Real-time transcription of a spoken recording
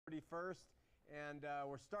31st, and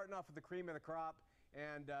we're starting off with the cream of the crop,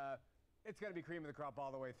 and it's going to be cream of the crop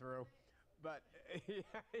all the way through. But yeah,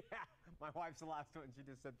 my wife's the last one. She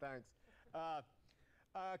just said thanks. A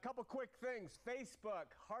couple quick things.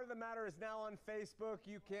 Facebook, Heart of the Matter is now on Facebook.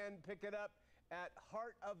 You can pick it up at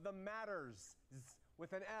Heart of the Matters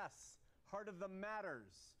with an S. Heart of the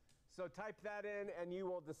Matters. So type that in and you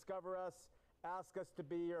will discover us. Ask us to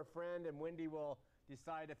be your friend, and Wendy will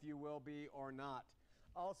decide if you will be or not.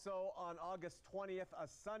 Also on August 20th, a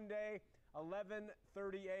Sunday,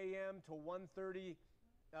 11:30 a.m. to 1:30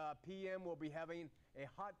 p.m. we'll be having a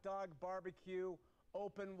hot dog barbecue,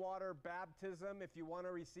 open water baptism. If you want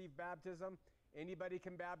to receive baptism, anybody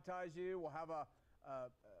can baptize you. We'll have a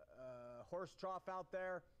horse trough out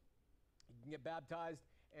there. You can get baptized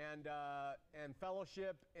and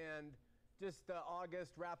fellowship, and just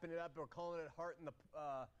August, wrapping it up. We're calling it Heart in the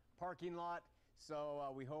Parking Lot.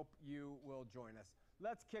 So we hope you will join us.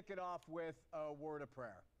 Let's kick it off with a word of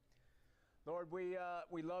prayer. Lord, we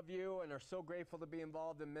love you and are so grateful to be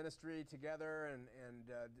involved in ministry together, and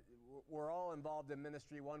we're all involved in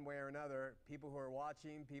ministry one way or another. People who are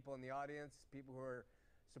watching, people in the audience, people who are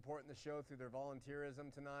supporting the show through their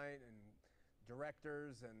volunteerism tonight, and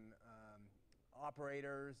directors and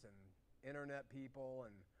operators and internet people,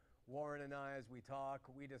 and Warren and I, as we talk,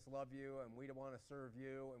 we just love you, and we want to serve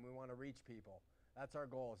you, and we want to reach people. That's our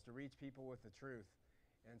goal, is to reach people with the truth.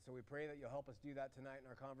 And so we pray that you'll help us do that tonight in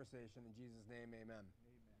our conversation. In Jesus' name, amen.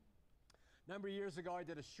 A number of years ago, I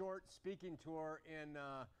did a short speaking tour and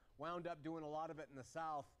wound up doing a lot of it in the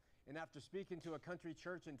South. And after speaking to a country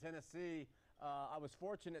church in Tennessee, I was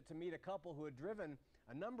fortunate to meet a couple who had driven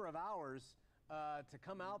a number of hours to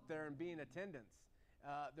come out there and be in attendance.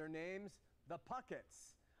 Their names, the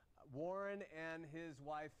Pucketts, Warren and his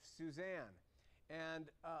wife, Suzanne. And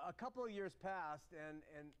a couple of years passed, and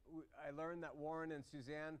I learned that Warren and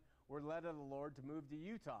Suzanne were led of the Lord to move to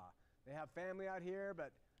Utah. They have family out here,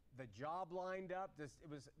 but the job lined up. It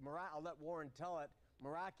was I'll let Warren tell it,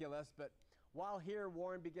 miraculous. But while here,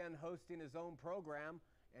 Warren began hosting his own program,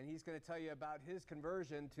 and he's going to tell you about his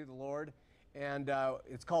conversion to the Lord. And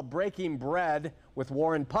it's called Breaking Bread with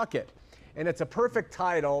Warren Puckett. And it's a perfect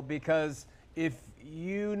title because if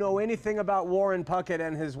you know anything about Warren Puckett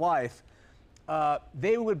and his wife,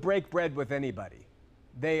 they would break bread with anybody.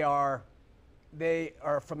 They are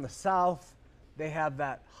from the South. They have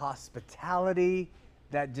that hospitality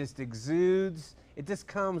that just exudes. It just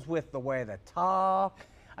comes with the way they talk.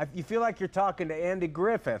 You feel like you're talking to Andy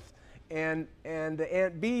Griffith and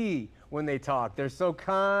Aunt Bee when they talk. They're so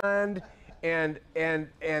kind and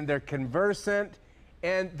they're conversant,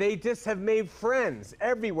 and they just have made friends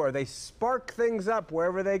everywhere. They spark things up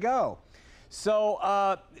wherever they go.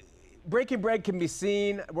 So Breaking Bread can be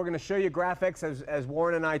seen. We're going to show you graphics as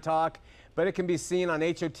Warren and I talk, but it can be seen on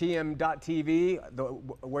HOTM.tv,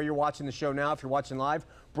 where you're watching the show now if you're watching live.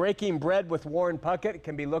 Breaking Bread with Warren Puckett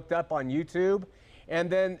can be looked up on YouTube. And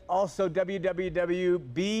then also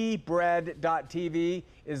www.bbread.tv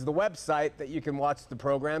is the website that you can watch the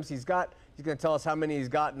programs. He's going to tell us how many he's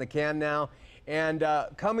got in the can now. And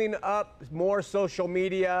coming up, more social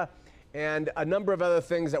media and a number of other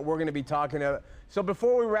things that we're going to be talking about. So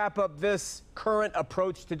before we wrap up this current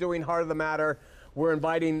approach to doing Heart of the Matter, we're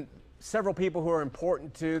inviting several people who are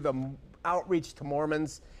important to the outreach to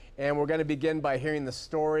Mormons. And we're going to begin by hearing the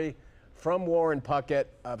story from Warren Puckett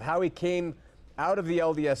of how he came out of the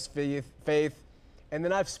LDS faith. And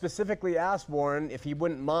then I've specifically asked Warren if he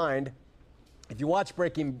wouldn't mind, if you watch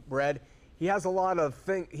Breaking Bread, he has a lot of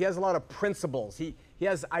principles. He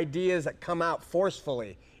has ideas that come out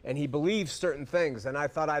forcefully, and he believes certain things. And I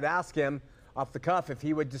thought I'd ask him off the cuff if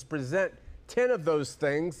he would just present 10 of those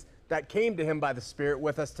things that came to him by the Spirit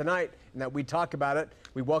with us tonight, and that we talk about it.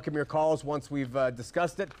 We welcome your calls once we've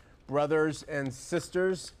discussed it. Brothers and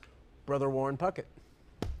sisters, Brother Warren Puckett.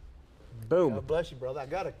 Boom. God bless you, brother. I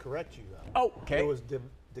got to correct you. Oh, okay. It was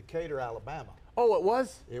Decatur, Alabama. Oh, it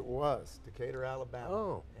was? It was Decatur, Alabama.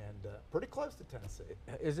 Oh. And pretty close to Tennessee.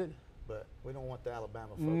 Is it? But we don't want the Alabama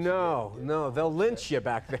folks. No, they'll lynch you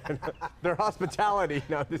back then. Their hospitality.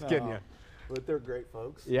 No, just kidding you. But they're great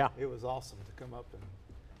folks. Yeah. It was awesome to come up, and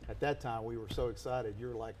at that time we were so excited.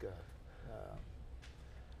 You're like a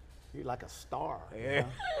star. Yeah. You know?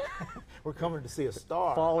 We're coming to see a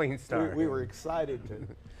star. Falling star. We were excited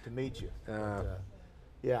to meet you.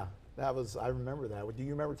 Yeah, that was. I remember that. Do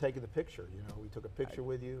you remember taking the picture? You know, we took a picture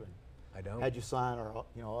with you, and I don't. Had you sign our,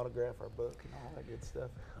 autograph our book and all that good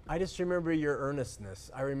stuff. I just remember your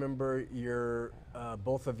earnestness. I remember your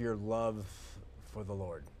both of your love for the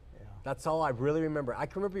Lord. Yeah. That's all I really remember. I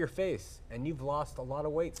can remember your face, and you've lost a lot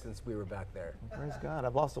of weight since we were back there. Praise God.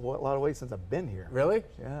 I've lost a lot of weight since I've been here. Really?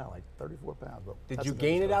 Yeah, like 34 pounds. But did you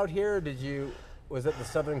gain it out here, or was it the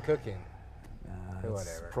Southern cooking?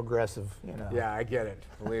 Whatever. Progressive, you know. Yeah, I get it.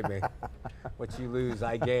 Believe me. What you lose,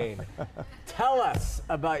 I gain. Tell us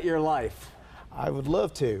about your life. I would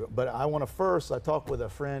love to, but I want to first, I talked with a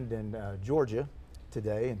friend in Georgia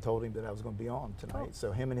today and told him that I was going to be on tonight. Oh.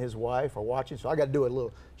 So him and his wife are watching. So I got to do a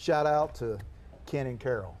little shout out to Ken and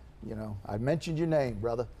Carol. You know, I mentioned your name,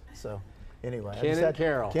 brother. So anyway. Ken and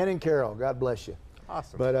Carol. Ken and Carol, God bless you.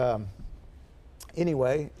 Awesome. But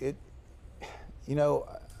anyway, you know,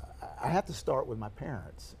 I have to start with my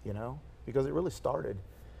parents, you know, because it really started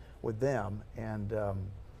with them. And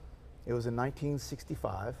it was in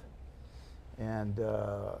 1965. And,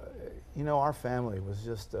 you know, our family was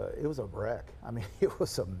just, it was a wreck. I mean, it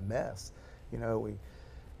was a mess. You know,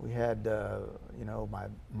 we had, you know, my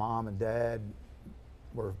mom and dad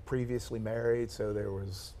were previously married. So there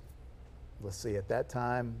was, let's see, at that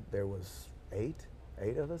time, there was eight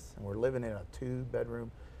of us. And we're living in a 2-bedroom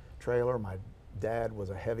trailer. My dad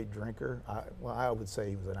was a heavy drinker. I would say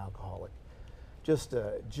he was an alcoholic. Just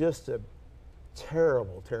a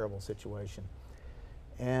terrible, terrible situation.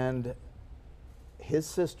 And his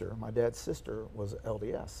sister, my dad's sister, was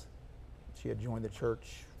LDS. She had joined the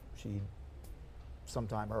church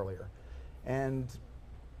sometime earlier. And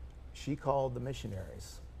she called the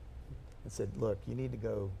missionaries and said, look, you need to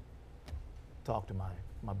go talk to my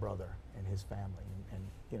brother and his family and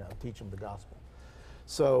you know, teach them the gospel.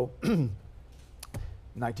 So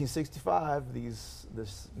 1965, this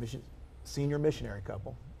senior missionary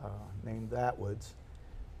couple named the Atwoods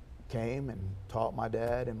came and taught my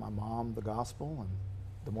dad and my mom the gospel and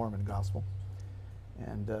the Mormon gospel.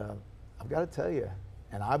 And I've got to tell you,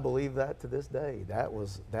 and I believe that to this day, that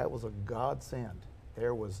was a godsend.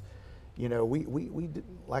 There was, you know, we did,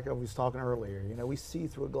 like I was talking earlier, you know, we see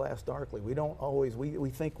through a glass darkly. We don't always, we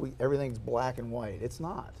think everything's black and white. It's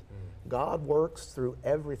not. God works through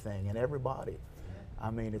everything and everybody. I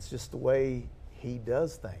mean, it's just the way he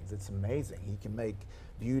does things. It's amazing. He can make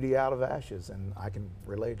beauty out of ashes, and I can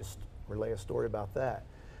relay a story about that.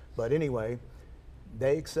 But anyway,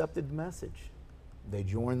 they accepted the message. They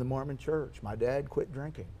joined the Mormon church. My dad quit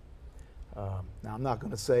drinking. Now, I'm not going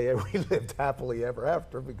to say we lived happily ever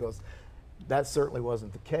after, because that certainly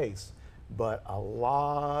wasn't the case. But a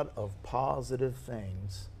lot of positive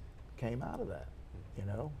things came out of that. You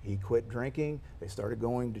know, he quit drinking. They started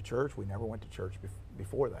going to church. We never went to church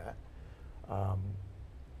before that.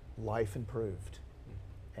 Life improved,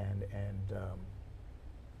 and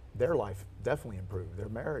their life definitely improved. Their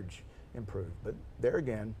marriage improved. But there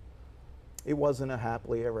again, it wasn't a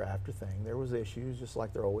happily ever after thing. There was issues, just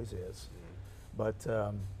like there always is. But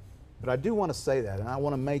I do want to say that, and I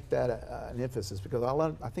want to make that an emphasis, because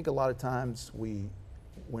I think a lot of times when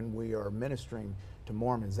we are ministering to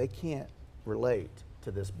Mormons, they can't relate to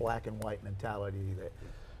this black and white mentality that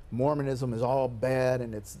Mormonism is all bad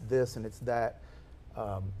and it's this and it's that.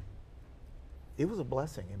 It was a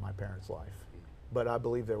blessing in my parents' life, but I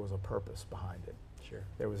believe there was a purpose behind it. Sure.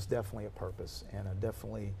 There was definitely a purpose and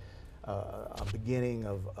definitely a beginning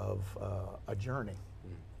of a journey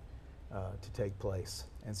to take place.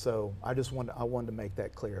 And so I wanted to make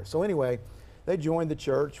that clear. So anyway, they joined the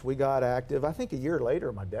church. We got active. I think a year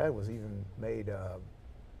later, my dad was even made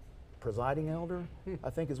presiding elder, I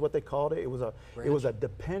think is what they called it. It was a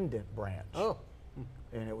dependent branch. Oh.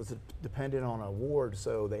 And it was dependent on a ward,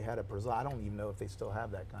 so they had a I don't even know if they still have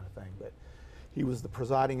that kind of thing, but he was the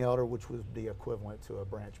presiding elder, which was the equivalent to a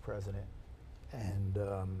branch president. And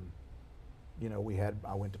you know,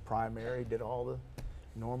 I went to primary, did all the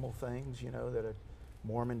normal things, you know, that a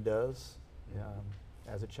Mormon does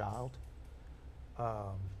as a child.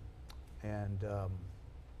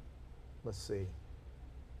 Let's see.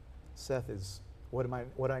 Seth what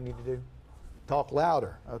do I need to do? Talk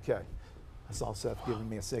louder. Okay. I saw Seth giving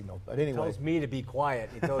me a signal. But anyway. He tells me to be quiet.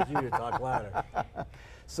 He tells you to talk louder.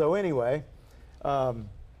 So anyway,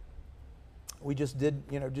 we just did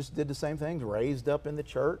the same things, raised up in the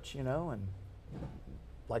church, you know, and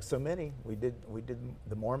like so many, we did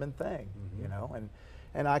the Mormon thing, you know,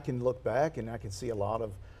 and I can look back and I can see a lot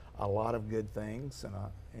of good things, and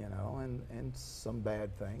you know, and some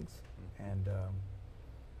bad things, and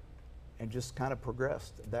just kind of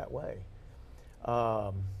progressed that way.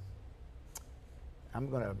 So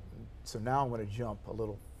now I'm gonna jump a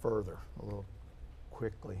little further, a little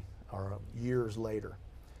quickly, or years later.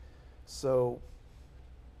 So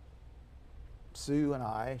Sue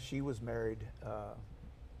and she was married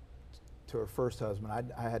to her first husband.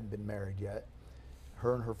 I hadn't been married yet.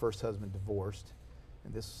 Her and her first husband divorced,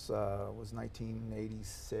 And this was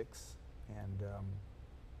 1986, and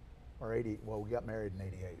or 80. Well, we got married in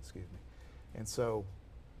 '88. Excuse me. And so,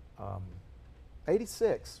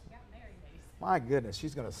 86. Got married in 86. My goodness,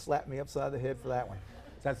 she's going to slap me upside the head for that one.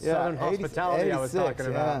 That's Southern hospitality I was talking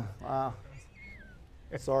about. Yeah. Wow.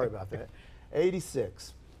 Sorry about that.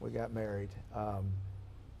 86, we got married.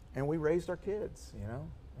 And we raised our kids, you know,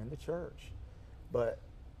 in the church. But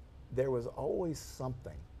there was always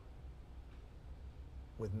something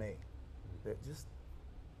with me that just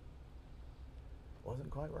wasn't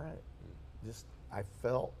quite right. Just, I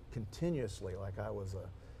felt continuously like I was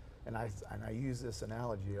and I use this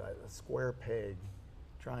analogy, a square peg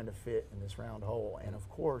trying to fit in this round hole. And of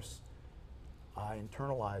course, I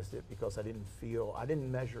internalized it because I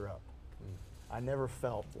didn't measure up. I never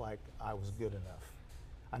felt like I was good enough.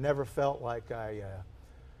 I never felt like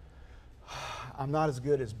I'm not as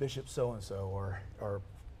good as Bishop so-and-so or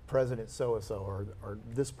President so-and-so or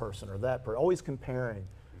this person or that person. Always comparing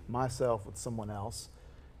myself with someone else.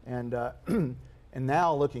 And, and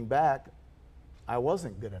now looking back, I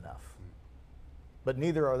wasn't good enough. But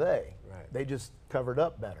neither are they. Right. They just covered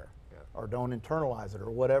up better, or don't internalize it,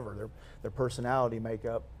 or whatever. Their personality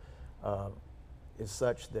makeup is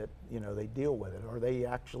such that, you know, they deal with it, or they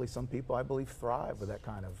actually, some people I believe thrive with that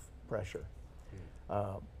kind of pressure.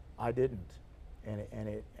 I didn't, and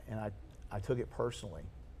I took it personally,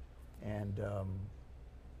 and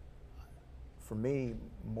for me,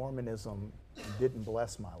 Mormonism didn't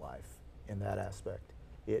bless my life in that aspect.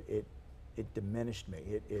 It diminished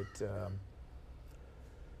me.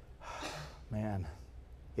 Man,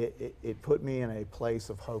 it put me in a place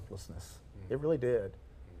of hopelessness. It really did.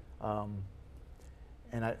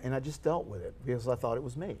 And I just dealt with it because I thought it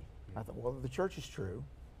was me. I thought, well, the church is true.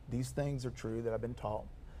 These things are true that I've been taught,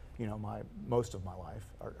 you know, most of my life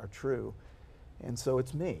are true. And so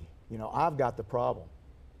it's me. You know, I've got the problem.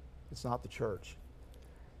 It's not the church.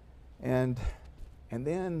 And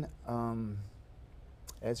then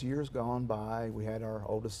as years gone by, we had our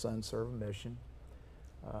oldest son serve a mission.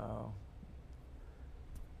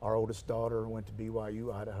 Our oldest daughter went to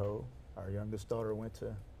BYU, Idaho. Our youngest daughter went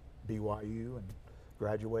to BYU and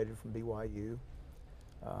graduated from BYU,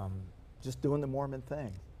 just doing the Mormon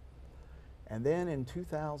thing. And then in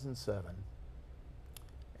 2007,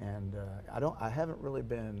 and I haven't really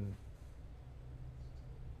been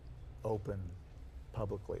open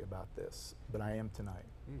publicly about this, but I am tonight.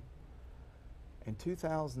 In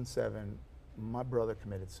 2007, my brother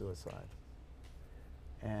committed suicide.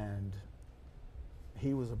 And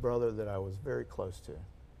he was a brother that I was very close to,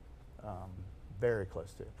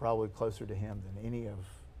 probably closer to him than any of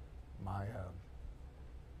my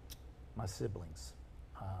siblings.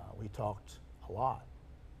 We talked a lot,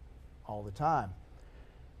 all the time.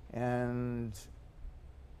 And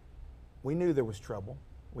we knew there was trouble.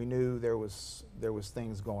 We knew there was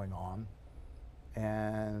things going on.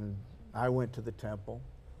 And I went to the temple,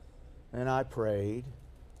 and I prayed,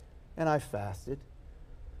 and I fasted.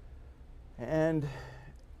 And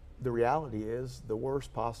the reality is, the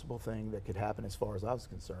worst possible thing that could happen as far as I was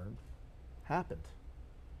concerned happened.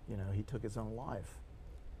 You know, he took his own life.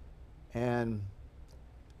 And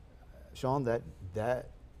Sean, that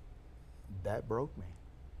broke me.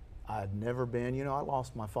 I'd never been, you know, I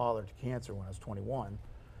lost my father to cancer when I was 21.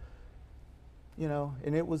 You know,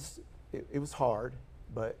 and it was hard,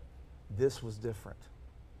 but this was different.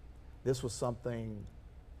 This was something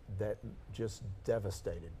that just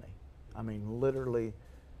devastated me. I mean, literally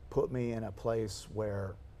put me in a place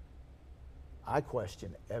where I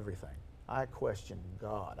questioned everything. I questioned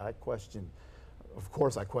God. Of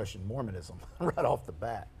course I questioned Mormonism right off the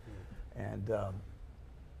bat. And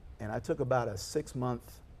I took about a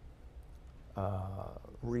 6-month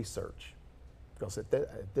research, because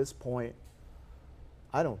at this point,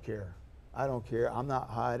 I don't care. I don't care. I'm not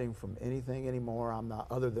hiding from anything anymore. I'm not,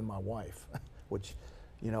 other than my wife, which,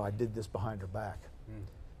 you know, I did this behind her back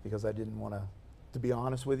because I didn't want to be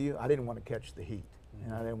honest with you, I didn't want to catch the heat.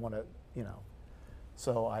 And I didn't want to, you know.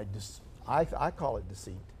 So I call it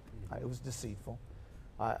deceit. It was deceitful.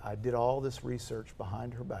 I did all this research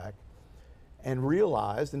behind her back and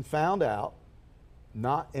realized and found out,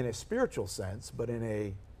 not in a spiritual sense, but in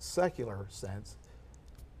a secular sense,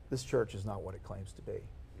 this church is not what it claims to be.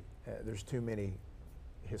 There's too many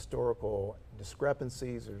historical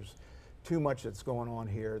discrepancies. There's too much that's going on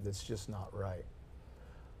here that's just not right.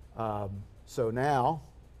 So now,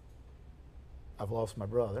 I've lost my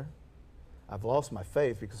brother. I've lost my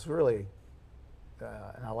faith, because really,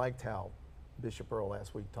 and I liked how Bishop Earl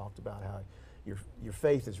last week talked about how your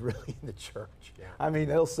faith is really in the church. Yeah. I mean,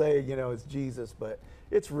 they'll say, you know, it's Jesus, but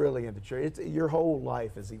it's really in the church. Your whole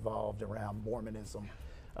life has evolved around Mormonism,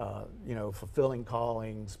 you know, fulfilling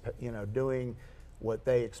callings, you know, doing what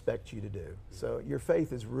they expect you to do. So your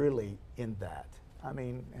faith is really in that. I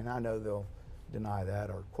mean, and I know they'll deny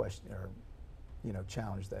that or question or, you know,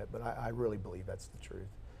 challenge that, but I really believe that's the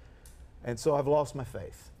truth. And so I've lost my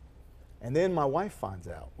faith. And then my wife finds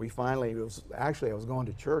out. We finally, I was going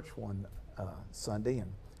to church one Sunday,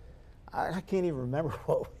 and I can't even remember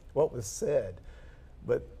what was said,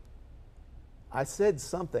 but I said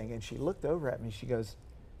something, and she looked over at me. She goes,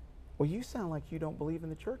 "Well, you sound like you don't believe in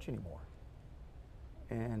the church anymore."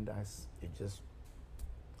 And I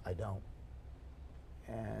don't.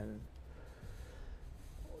 And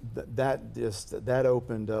that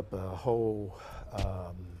opened up a whole,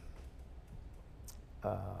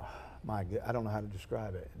 I don't know how to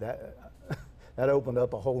describe it. That opened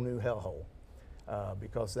up a whole new hellhole,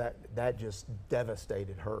 because that just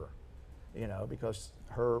devastated her, you know, because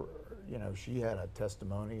you know, she had a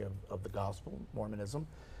testimony of the gospel, Mormonism.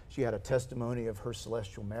 She had a testimony of her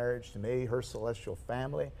celestial marriage to me, her celestial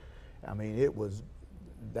family. I mean,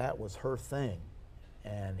 that was her thing.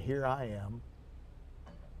 And here I am,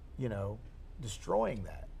 you know, destroying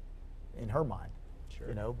that in her mind, Sure.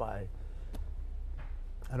 you know, I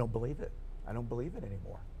don't believe it. I don't believe it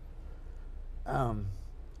anymore.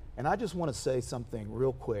 And I just want to say something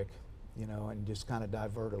real quick, you know, and just kind of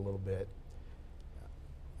divert a little bit.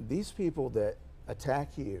 These people that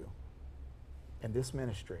attack you in this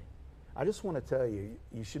ministry, I just want to tell you,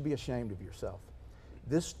 you should be ashamed of yourself.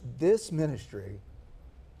 This ministry,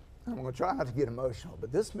 I'm going to try not to get emotional,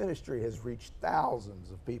 but this ministry has reached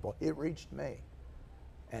thousands of people. It reached me,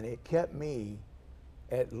 and it kept me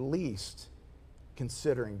at least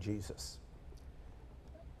considering Jesus.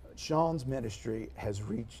 Sean's ministry has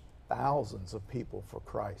reached thousands of people for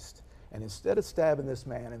Christ. And instead of stabbing this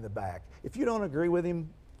man in the back, if you don't agree with him,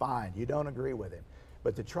 fine, you don't agree with him.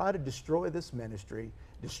 But to try to destroy this ministry,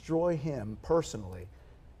 destroy him personally,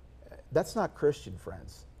 that's not Christian,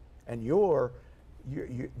 friends. And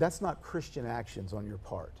that's not Christian actions on your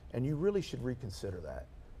part. And you really should reconsider that.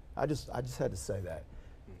 I just had to say that.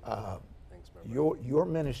 Thanks, my brother. Your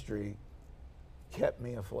ministry kept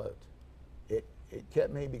me afloat. It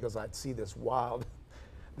kept me because I'd see this wild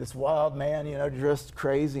man, you know, dressed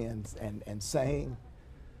crazy and saying,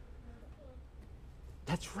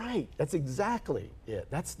 "That's right. That's exactly it.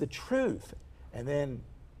 That's the truth." And then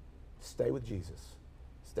stay with Jesus.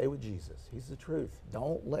 Stay with Jesus. He's the truth.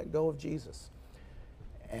 Don't let go of Jesus.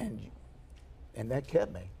 And that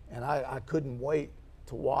kept me. And I couldn't wait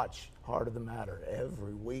to watch Heart of the Matter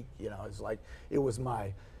every week. You know, it's like it was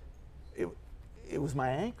my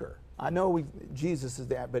anchor. I know Jesus is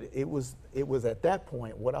that, but it was at that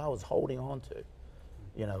point what I was holding on to,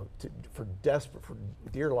 you know, for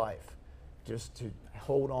dear life, just to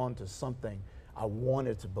hold on to something I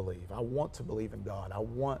wanted to believe. I want to believe in God. I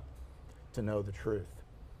want to know the truth.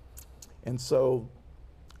 And so,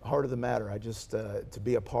 Heart of the Matter, I just, to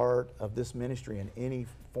be a part of this ministry in any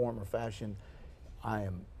form or fashion, I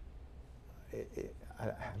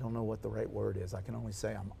don't know what the right word is. I can only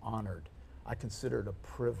say I'm honored. I consider it a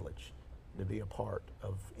privilege to be a part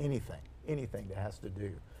of anything that has to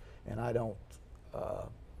do. And I don't,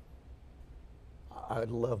 I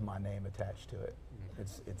love my name attached to it.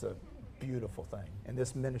 It's a beautiful thing. And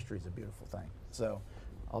this ministry is a beautiful thing. So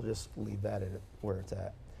I'll just leave that at where it's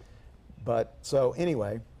at. But so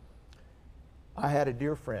anyway, I had a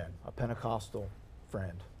dear friend, a Pentecostal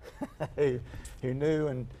friend, who knew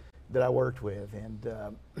and that I worked with, and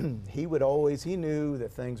he knew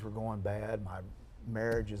that things were going bad. My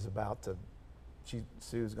marriage is about to,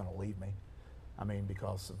 Sue's going to leave me. I mean,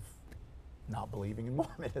 because of not believing in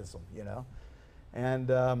Mormonism, you know.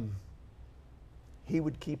 And he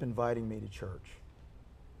would keep inviting me to church.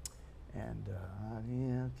 And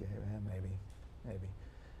yeah, okay, maybe.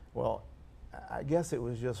 Well, I guess it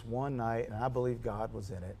was just one night, and I believe God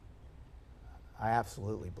was in it. I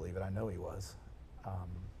absolutely believe it. I know he was.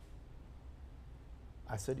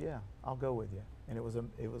 I said, "Yeah, I'll go with you." And it was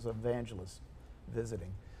an evangelist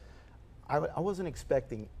visiting. I wasn't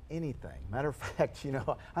expecting anything. Matter of fact, you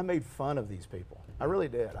know, I made fun of these people. I really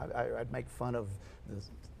did. I'd make fun of the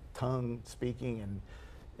tongue speaking and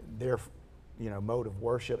their, you know, mode of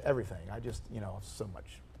worship, everything. I just, you know, so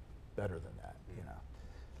much better than that, you know.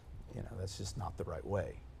 You know, that's just not the right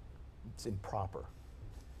way. It's improper,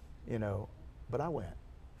 you know. But I went.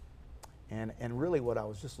 And really what I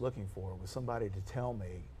was just looking for was somebody to tell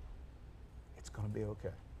me, it's going to be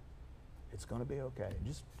okay. It's going to be okay.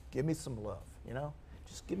 Just give me some love, you know.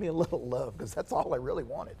 Just give me a little love, because that's all I really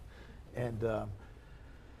wanted. And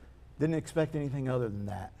didn't expect anything other than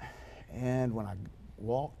that. And when I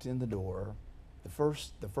walked in the door, the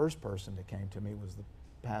first person that came to me was the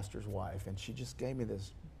pastor's wife, and she just gave me the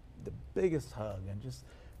biggest hug, and just,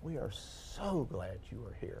 we are so glad you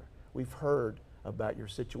are here. We've heard about your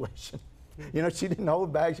situation. You know, she didn't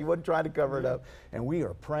hold back. She wasn't trying to cover it up. And we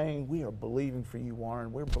are praying. We are believing for you,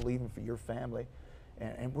 Warren. We're believing for your family.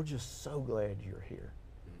 And we're just so glad you're here.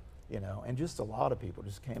 You know, and just a lot of people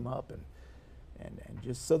just came up and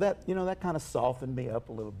just, so that, you know, that kind of softened me up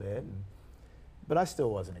a little bit. But I still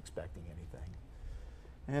wasn't expecting anything.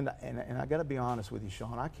 And I got to be honest with you,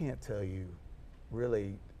 Sean, I can't tell you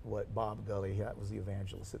really what Bob Gully, that was the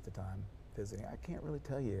evangelist at the time, visiting, I can't really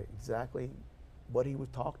tell you exactly what he was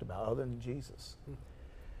talked about other than Jesus.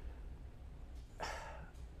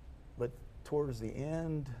 But towards the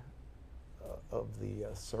end of the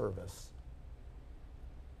service,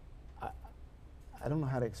 I don't know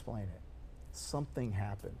how to explain it. Something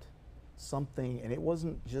happened. Something, and it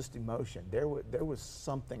wasn't just emotion. There was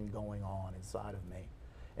something going on inside of me.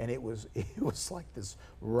 And it was like this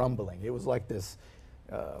rumbling. It was like this,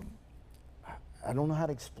 I don't know how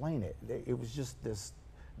to explain it. It was just this,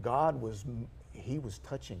 God was, he was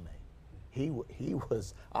touching me.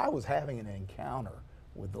 I was having an encounter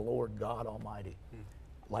with the Lord God Almighty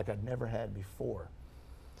like I'd never had before.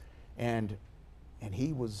 And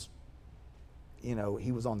he was, you know,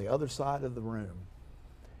 he was on the other side of the room,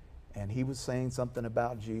 and he was saying something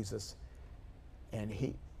about Jesus, and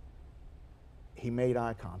he made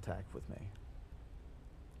eye contact with me.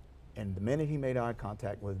 And the minute he made eye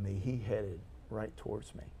contact with me, he headed right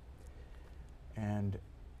towards me. And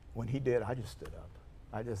when he did, I just stood up.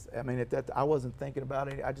 I mean, I wasn't thinking about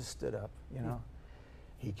it. I just stood up, you know.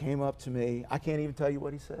 He came up to me. I can't even tell you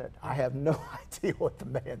what he said. I have no idea what the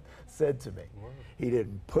man said to me. Wow. He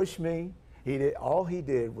didn't push me. All he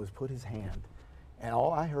did was put his hand, and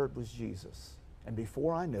all I heard was Jesus. And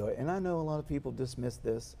before I knew it, and I know a lot of people dismiss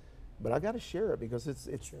this, but I got to share it because it's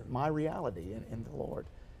sure. My reality in the Lord.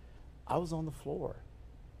 I was on the floor.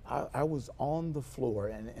 I was on the floor,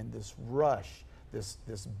 and this rush,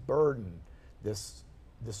 this burden, this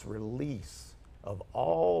release of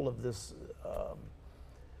all of this.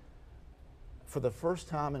 For the first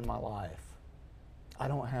time in my life, I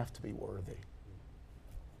don't have to be worthy.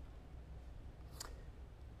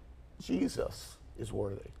 Jesus is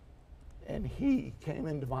worthy. And he came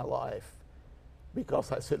into my life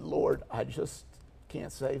because I said, Lord, I just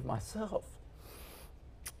can't save myself.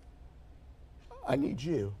 I need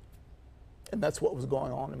you. And that's what was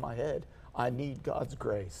going on in my head. I need God's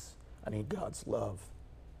grace. I need God's love.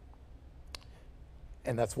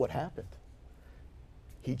 And that's what happened.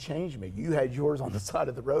 He changed me. You had yours on the side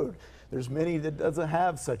of the road. There's many that doesn't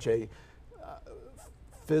have such a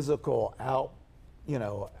physical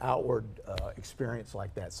outward experience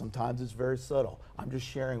like that. Sometimes it's very subtle. I'm just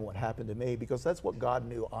sharing what happened to me because that's what God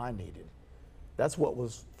knew I needed. That's what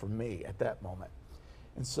was for me at that moment.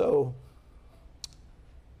 And so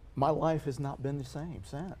my life has not been the same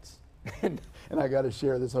since. And I got to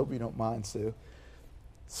share this. Hope you don't mind, Sue.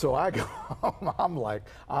 So I go home, I'm like,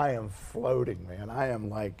 I am floating, man. I am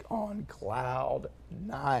like on cloud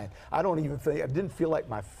 9. I didn't feel like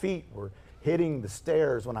my feet were hitting the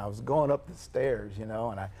stairs when I was going up the stairs, you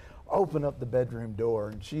know, and I open up the bedroom door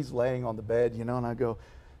and she's laying on the bed, you know, and I go,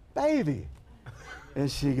 baby. And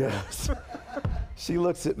she goes, she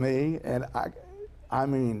looks at me, and I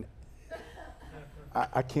mean,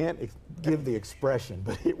 I can't give the expression,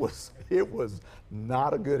 but it was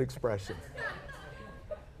not a good expression.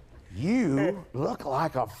 You look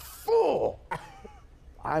like a fool.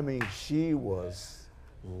 I mean, she was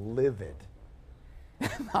livid.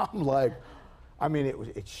 And I'm like, I mean,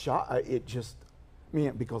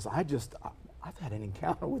 because I've had an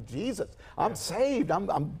encounter with Jesus. I'm saved.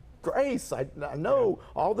 I'm grace. I know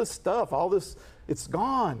all this stuff, it's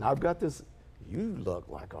gone. I've got this. You look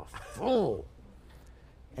like a fool.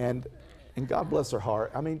 And God bless her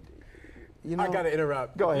heart. I mean, you know. I got to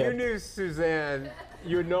interrupt. Go ahead. If you knew Suzanne,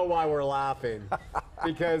 you would know why we're laughing.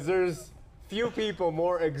 Because there's few people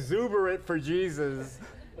more exuberant for Jesus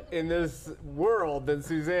in this world than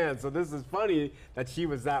Suzanne. So this is funny that she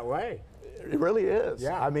was that way. It really is.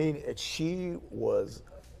 Yeah. I mean, she was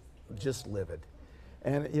just livid.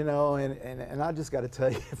 And, you know, and I just got to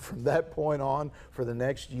tell you, from that point on, for the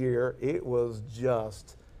next year, it was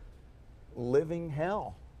just living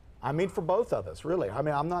hell. I mean, for both of us, really. I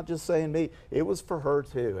mean, I'm not just saying me. It was for her,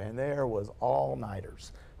 too. And there was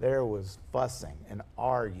all-nighters. There was fussing and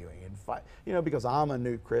arguing and fight. You know, because I'm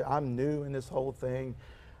new in this whole thing.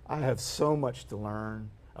 I have so much to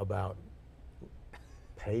learn about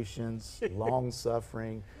patience,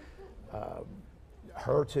 long-suffering,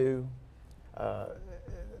 her to,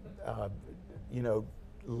 you know,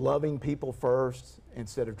 loving people first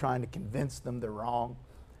instead of trying to convince them they're wrong.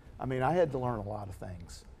 I mean, I had to learn a lot of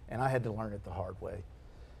things, and I had to learn it the hard way.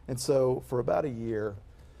 And so for about a year,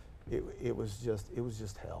 it was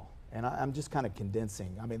just hell. And I'm just kind of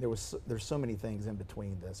condensing. I mean, there's so many things in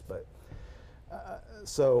between this, but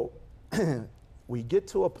so we get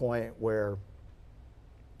to a point where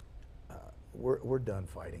we're done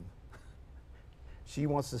fighting. She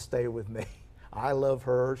wants to stay with me. I love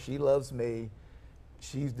her. She loves me.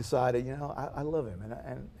 She's decided, you know, I love him.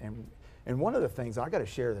 And one of the things, I got to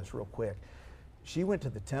share this real quick. She went to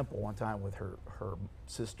the temple one time with her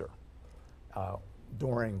sister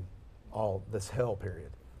during all this hell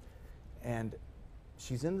period. And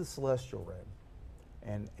she's in the celestial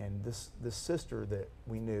realm. And this sister that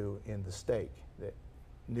we knew in the stake, that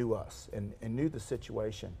knew us and knew the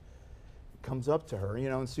situation, comes up to her, you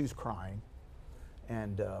know, and Sue's crying.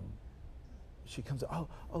 And she comes, oh,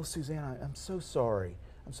 Susanna, I'm so sorry.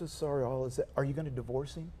 I'm so sorry. All is that. Are you going to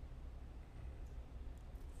divorce him?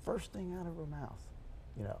 First thing out of her mouth,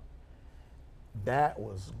 you know. That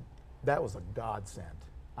was a godsend.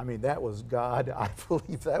 I mean, that was God. I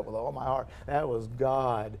believe that with all my heart. That was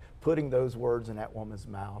God putting those words in that woman's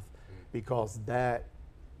mouth, because that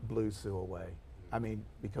blew Sue away. I mean,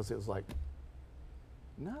 because it was like,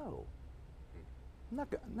 no, I'm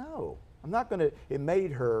not going to. It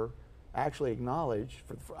made her actually acknowledge,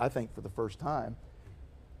 I think for the first time,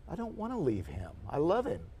 I don't want to leave him. I love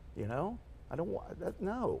him, you know. I don't want that,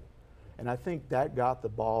 no. And I think that got the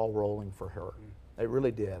ball rolling for her. It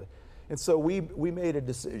really did. And so we made a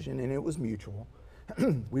decision, and it was mutual.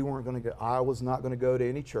 We weren't going to go. I was not going to go to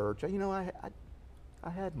any church. You know, I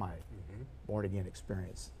had my born again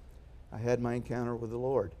experience. I had my encounter with the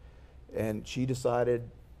Lord, and she decided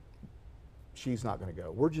she's not going to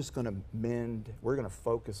go. We're just going to mend. We're going to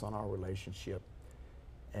focus on our relationship,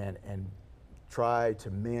 and try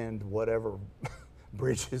to mend whatever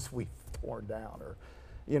bridges we've torn down, or,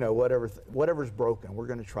 you know, whatever's broken. We're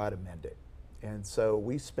going to try to mend it. And so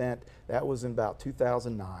we spent, that was in about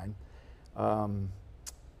 2009. I'm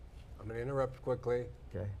going to interrupt quickly.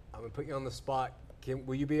 Okay. I'm going to put you on the spot.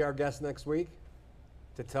 Will you be our guest next week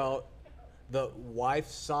to tell the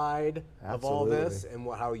wife's side of all this and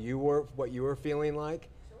what you were feeling like?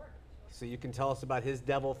 Sure. So you can tell us about his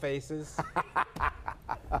devil faces.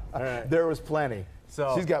 All right. There was plenty.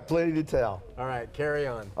 So she's got plenty to tell. All right, carry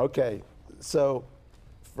on. Okay, so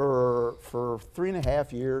for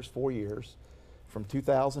 3.5 years, 4 years, from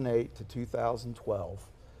 2008 to 2012,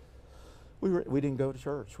 we didn't go to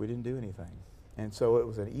church. We didn't do anything. And so it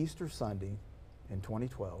was an Easter Sunday in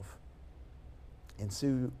 2012. And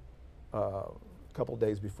Sue, a couple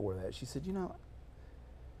days before that, she said, you know,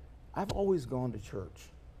 I've always gone to church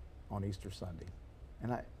on Easter Sunday,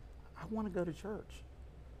 and I want to go to church.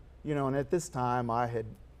 You know, and at this time I had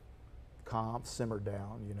simmered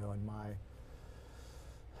down, you know, in my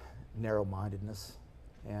narrow-mindedness.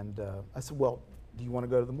 And I said, well, do you want to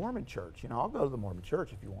go to the Mormon church? You know, I'll go to the Mormon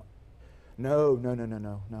church if you want. No,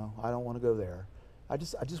 I don't want to go there. I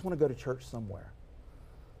just want to go to church somewhere.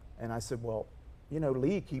 And I said, well, you know,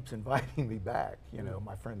 Lee keeps inviting me back, you know,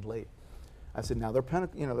 my friend Lee. I said, now they're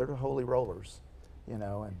they're holy rollers, you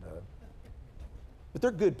know, and but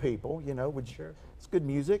they're good people, you know. Sure. It's good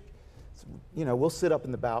music. It's, you know, we'll sit up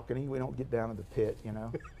in the balcony. We don't get down in the pit, you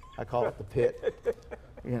know. I call it the pit,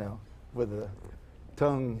 you know, with the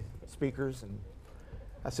tongue speakers. And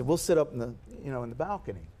I said, we'll sit up in the, you know, in the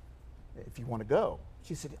balcony if you want to go.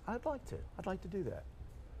 She said, I'd like to do that.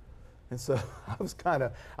 And so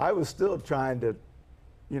I was still trying to,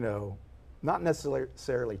 you know, not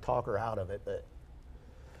necessarily talk her out of it, but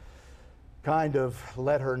kind of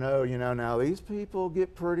let her know, you know, now these people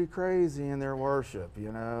get pretty crazy in their worship,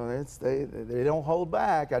 you know, they don't hold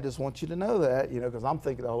back. I just want you to know that, you know, because I'm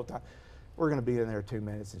thinking the whole time, we're going to be in there 2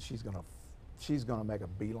 minutes, and she's going to make a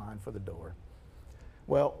beeline for the door.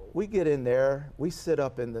 Well, we get in there, we sit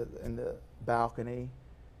up in the balcony,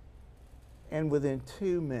 and within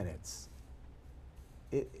 2 minutes,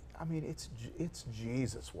 it's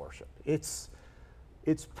Jesus worship. It's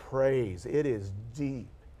praise. It is deep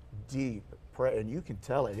prayer, and you can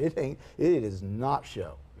tell it. It is not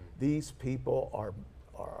show. These people are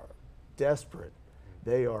desperate.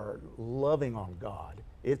 They are loving on God.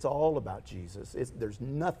 It's all about Jesus. There's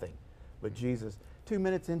nothing but Jesus. 2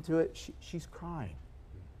 minutes into it, she's crying.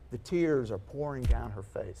 The tears are pouring down her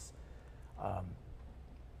face.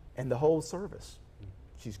 And the whole service,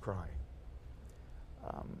 she's crying.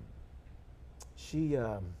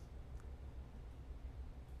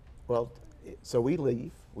 So we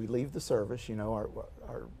leave the service, you know,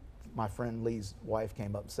 our my friend Lee's wife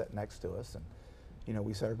came up and sat next to us, and you know,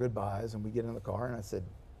 we said our goodbyes, and we get in the car, and I said,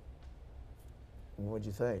 "What'd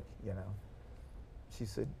you think?" You know, she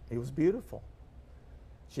said, "It was beautiful."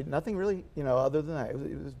 She nothing really, you know, other than that.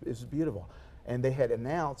 It was beautiful, and they had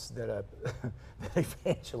announced that that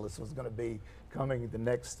evangelist was going to be coming the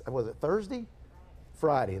next, was it Thursday?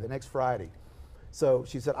 Friday, the next Friday. So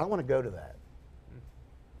she said, "I want to go to that."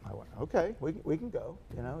 I went, "Okay, we can go,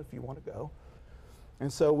 you know, if you want to go."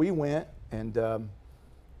 And so we went, and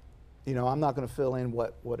you know, I'm not going to fill in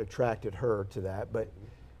what attracted her to that, but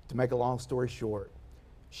to make a long story short,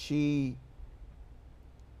 she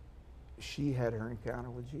had her encounter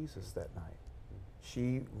with Jesus that night.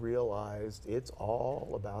 She realized it's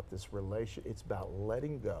all about this relation. It's about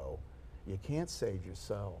letting go. You can't save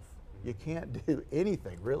yourself. You can't do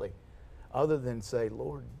anything really other than say,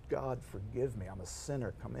 "Lord God, forgive me. I'm a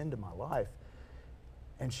sinner. Come into my life."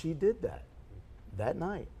 And she did that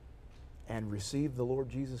night and received the Lord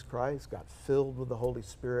Jesus Christ, got filled with the Holy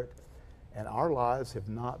Spirit, and our lives have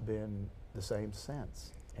not been the same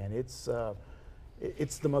since. And it's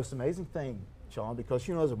the most amazing thing, Sean, because,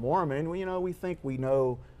 you know, as a Mormon, we think we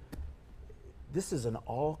know. This is an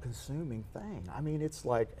all-consuming thing. I mean, it's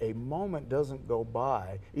like a moment doesn't go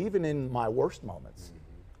by, even in my worst moments.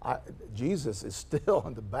 Jesus is still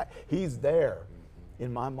in the back. He's there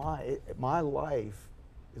in my mind. My life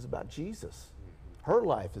is about Jesus. Her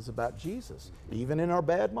life is about Jesus, even in our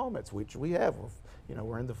bad moments, which we have. You know,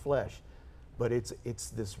 we're in the flesh, but it's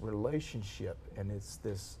this relationship, and it's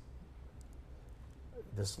this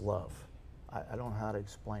love. I don't know how to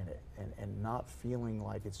explain it, and not feeling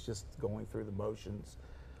like it's just going through the motions.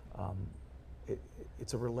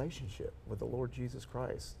 It's a relationship with the Lord Jesus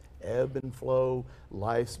Christ. Ebb and flow,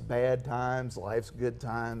 life's bad times, life's good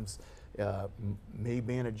times, me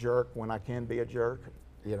being a jerk when I can be a jerk,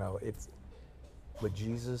 you know, but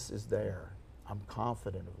Jesus is there. I'm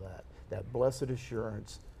confident of that. That blessed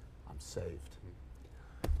assurance, I'm saved.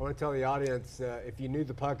 I want to tell the audience, if you knew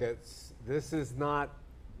the Pucketts, this is not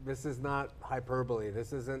hyperbole.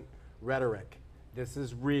 This isn't rhetoric. This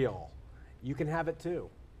is real. You can have it too.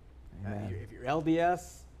 If you're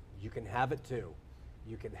LDS, you can have it too.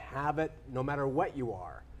 You can have it no matter what you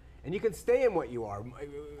are. And you can stay in what you are.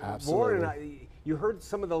 Absolutely. Warren, you heard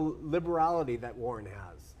some of the liberality that Warren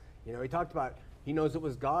has. You know, he talked about, he knows it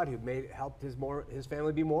was God who helped his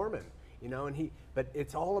family be Mormon. You know, but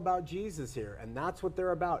it's all about Jesus here, and that's what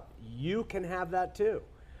they're about. You can have that too.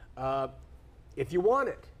 If you want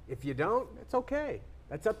it. If you don't, it's okay.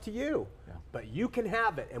 That's up to you. Yeah. But you can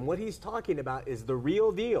have it. And what he's talking about is the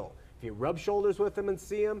real deal. If you rub shoulders with them and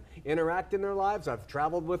see them, interact in their lives, I've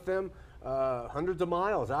traveled with them hundreds of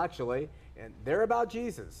miles actually, and they're about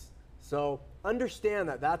Jesus. So understand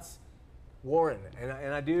that that's Warren,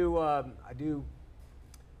 and I do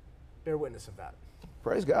bear witness of that.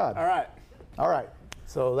 Praise God. All right.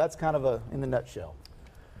 So that's kind of in the nutshell.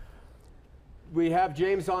 We have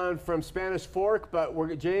James on from Spanish Fork,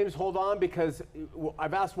 but James, hold on, because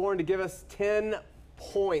I've asked Warren to give us 10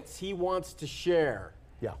 points he wants to share.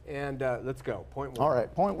 Yeah. And let's go. Point one. All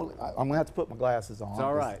right. Point one. I'm going to have to put my glasses on. It's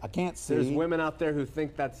all right. I can't see. There's women out there who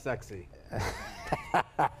think that's sexy.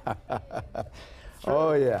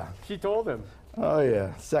 Oh, yeah. She told him. Oh,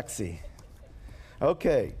 yeah. Sexy.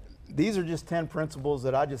 Okay. These are just 10 principles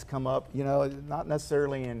that I just come up, you know, not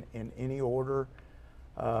necessarily in any order.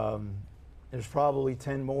 There's probably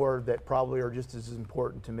 10 more that probably are just as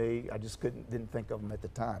important to me. I just didn't think of them at the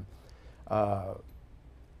time.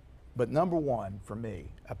 But number one for me,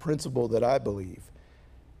 a principle that I believe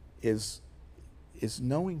is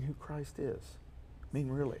knowing who Christ is. I mean,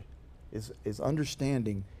 really, is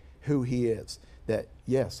understanding who he is. That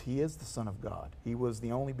yes, he is the Son of God. He was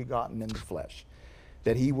the only begotten in the flesh.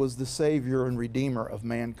 That he was the Savior and Redeemer of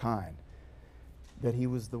mankind. That he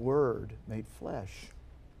was the Word made flesh,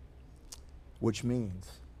 which means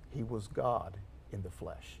he was God in the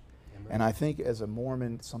flesh. Amen. And I think as a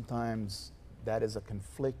Mormon, sometimes that is a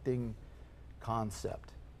conflicting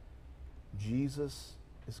concept. Jesus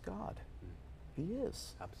is God. He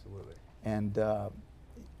is. Absolutely. And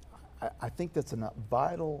I think that's a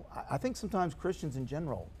vital, I think sometimes Christians in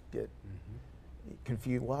general get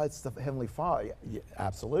confused. Well, it's the Heavenly Father. Yeah,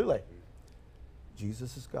 absolutely.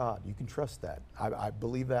 Jesus is God. You can trust that. I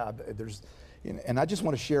believe that. And I just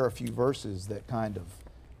want to share a few verses that kind of,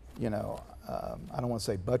 you know, I don't want to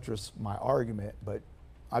say buttress my argument, but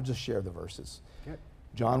I'll just share the verses. Okay.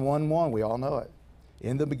 John 1:1, we all know it.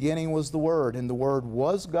 In the beginning was the Word, and the Word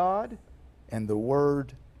was God, and the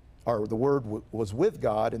Word was with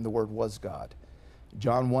God, and the Word was God.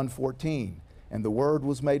 John 1:14, and the Word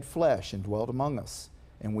was made flesh and dwelt among us,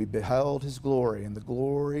 and we beheld his glory, and the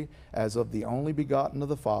glory as of the only begotten of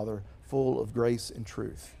the Father, full of grace and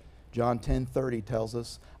truth. John 10:30 tells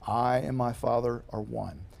us, I and my Father are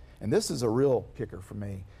one. And this is a real kicker for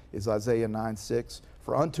me, is Isaiah 9:6.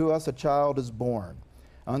 For unto us a child is born,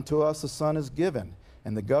 unto us a son is given,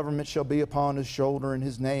 and the government shall be upon his shoulder, and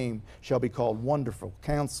his name shall be called Wonderful,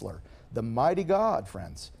 Counselor, the Mighty God,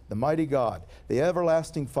 friends, the Mighty God, the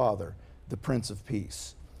Everlasting Father, the Prince of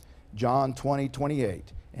Peace. John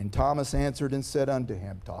 20:28, and Thomas answered and said unto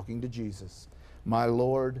him, talking to Jesus, My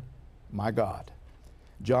Lord, my God.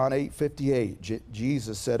 John 8:58,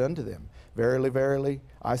 Jesus said unto them, Verily, verily,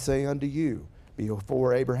 I say unto you,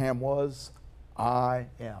 before Abraham was, I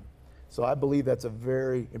am. So I believe that's a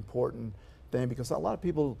very important thing, because a lot of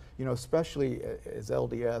people, especially as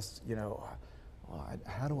LDS,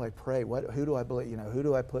 how do I pray? Who do I believe? Who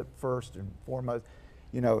do I put first and foremost?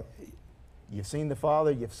 You've seen the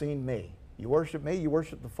Father, you've seen me. You worship me, you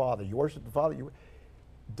worship the Father. You worship the Father,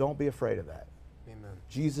 don't be afraid of that. Amen.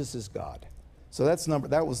 Jesus is God. So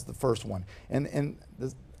that was the first one. And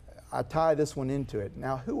I tie this one into it.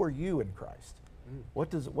 Now, who are you in Christ? What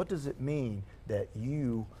does it mean that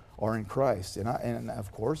you are in Christ? And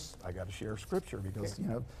of course, I got to share Scripture, because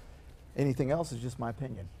anything else is just my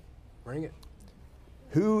opinion. Bring it.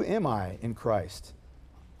 Who am I in Christ?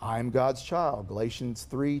 I am God's child, Galatians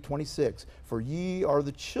 3:26. For ye are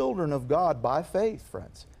the children of God by faith,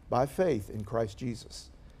 friends, by faith in Christ Jesus.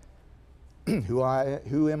 Who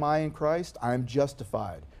am I in Christ? I am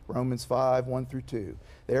justified, Romans 5:1-2.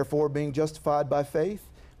 Therefore, being justified by faith,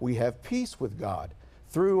 we have peace with God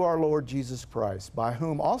through our Lord Jesus Christ, by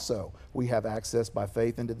whom also we have access by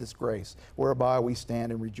faith into this grace, whereby we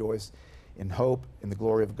stand and rejoice in hope in the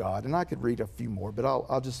glory of God. And I could read a few more, but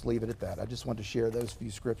I'll just leave it at that. I just want to share those few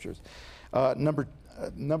scriptures. Number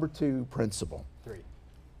two principle. Three.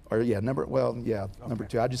 Number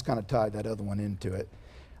two. I just kind of tied that other one into it.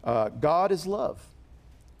 God is love.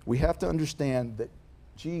 We have to understand that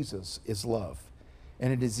Jesus is love.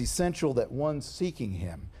 And it is essential that one seeking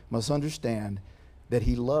him must understand that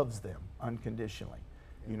he loves them unconditionally.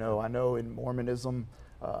 I know in Mormonism,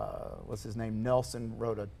 what's his name? Nelson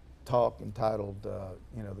wrote a talk entitled,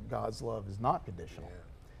 that God's love is not conditional.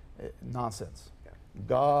 Yeah. Nonsense. Yeah.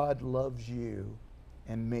 God loves you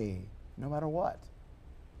and me no matter what.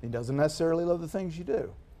 He doesn't necessarily love the things you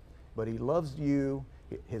do, but he loves you.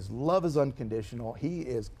 His love is unconditional. He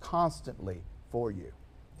is constantly for you.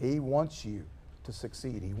 He wants you to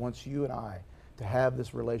succeed. He wants you and I to have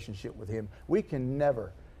this relationship with him. We can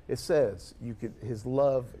never, it says, his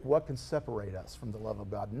love, what can separate us from the love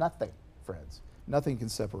of God? Nothing, friends. Nothing can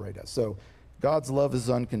separate us. So God's love is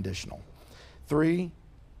unconditional. 3,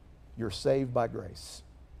 you're saved by grace.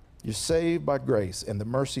 You're saved by grace and the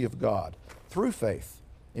mercy of God through faith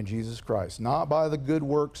in Jesus Christ, not by the good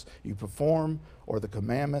works you perform or the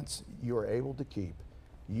commandments you are able to keep.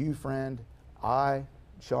 You, friend, I,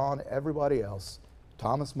 Sean, everybody else,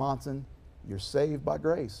 Thomas Monson, you're saved by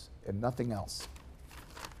grace and nothing else.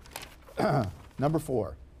 Number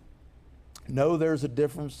 4, know there's a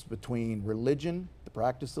difference between religion, the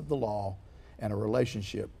practice of the law, and a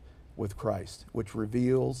relationship with Christ, which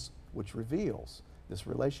reveals this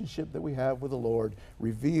relationship that we have with the Lord,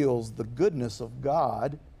 reveals the goodness of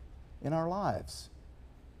God in our lives.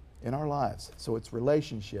 So it's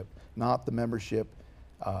relationship, not the membership,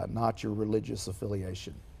 not your religious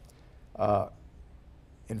affiliation.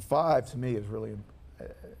 And 5, to me, is really,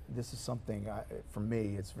 this is something, for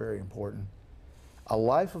me, it's very important. A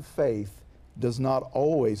life of faith does not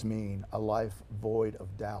always mean a life void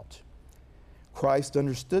of doubt. Christ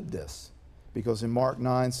understood this, because in Mark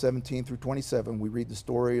 9:17-27, we read the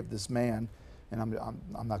story of this man, and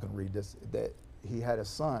I'm not going to read this, that he had a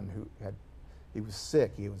son he was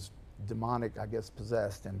sick, he was demonic, I guess,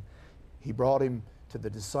 possessed, and he brought him to the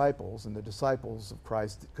disciples, and the disciples of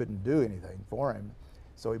Christ couldn't do anything for him,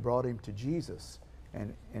 so he brought him to Jesus,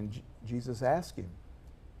 and Jesus asked him,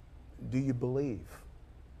 do you believe?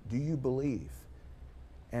 Do you believe?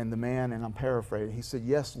 And the man, and I'm paraphrasing, he said,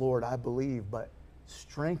 yes, Lord, I believe, but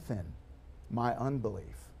strengthen my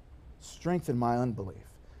unbelief. Strengthen my unbelief.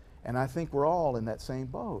 And I think we're all in that same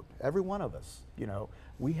boat. Every one of us,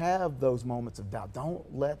 we have those moments of doubt. Don't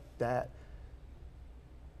let that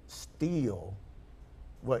steal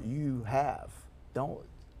what you have. Don't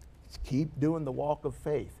keep doing the walk of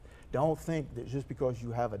faith. Don't think that just because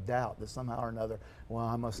you have a doubt that somehow or another, well,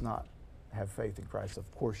 I must not have faith in Christ. Of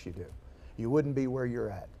course you do. You wouldn't be where you're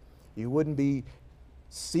at. You wouldn't be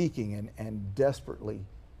seeking and desperately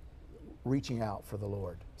reaching out for the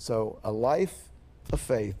Lord. So a life of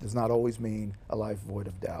faith does not always mean a life void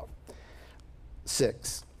of doubt.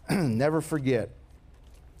 6, never forget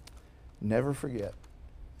never forget,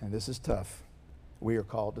 and this is tough, we are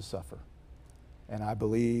called to suffer. And I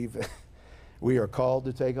believe we are called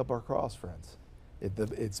to take up our cross, friends.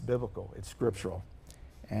 It's biblical, it's scriptural.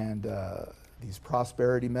 And these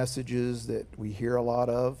prosperity messages that we hear a lot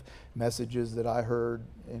of, messages that I heard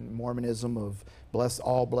in Mormonism of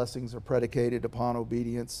all blessings are predicated upon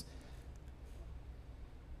obedience,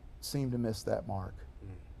 seem to miss that mark.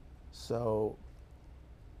 So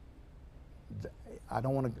I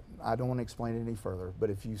don't want to explain it any further,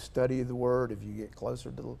 but if you study the Word, if you get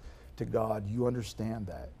closer to God, you understand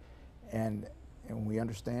that. And we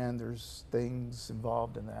understand there's things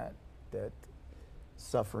involved in that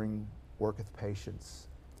suffering worketh patience.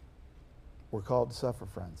 We're called to suffer,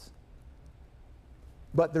 friends.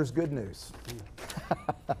 But there's good news.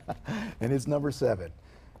 And it's number 7.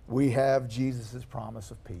 We have Jesus'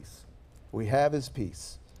 promise of peace. We have his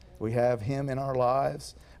peace. We have him in our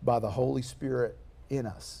lives by the Holy Spirit in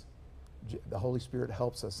us. The Holy Spirit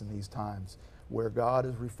helps us in these times where God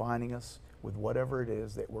is refining us with whatever it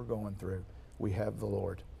is that we're going through. We have the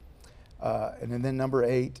Lord. And then number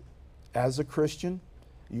 8, as a Christian,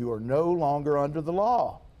 you are no longer under the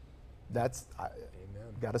law. That's,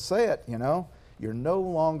 got to say it, you know. You're no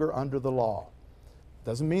longer under the law.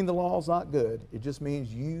 Doesn't mean the law is not good. It just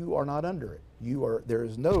means you are not under it. There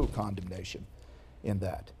is no condemnation in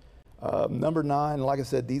that. Number 9, like I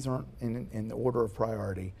said, these aren't in the order of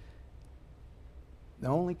priority. The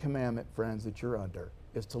only commandment, friends, that you're under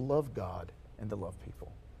is to love God and to love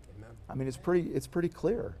people. Amen. I mean, it's pretty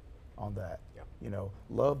clear on that. Yep. You know,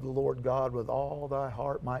 love the Lord God with all thy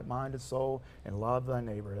heart, might, mind, and soul, and love thy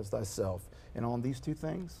neighbor as thyself. And on these 2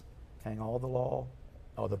 things, hang all the law,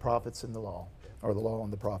 or the prophets and the law, or the law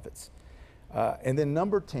and the prophets. And then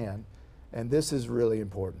number 10, and this is really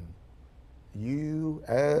important. You,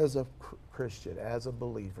 as a Christian, as a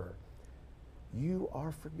believer, you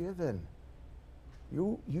are forgiven.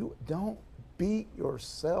 You don't beat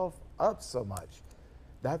yourself up so much.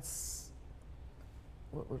 That's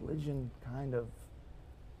what religion kind of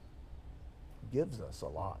gives us a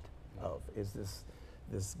lot of, is this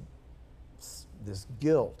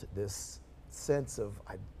guilt, this sense of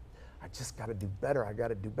I just got to do better. I got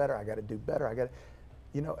to do better. I got to do better.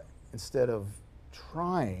 Instead of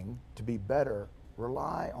trying to be better,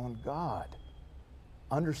 rely on God,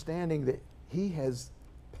 understanding that he has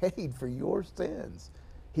paid for your sins.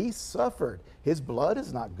 He suffered. His blood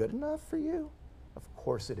is not good enough for you. Of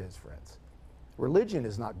course it is, friends. Religion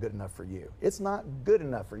is not good enough for you. It's not good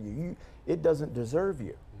enough for you. It doesn't deserve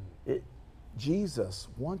you. Jesus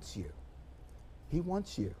wants you. He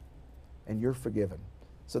wants you, and you're forgiven.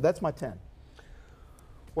 So that's my 10.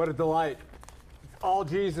 What a delight. All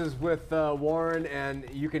Jesus with Warren, and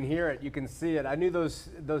you can hear it, you can see it. I knew those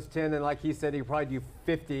 10, and like he said, he could probably do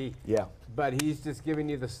 50. Yeah. But he's just giving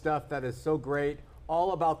you the stuff that is so great,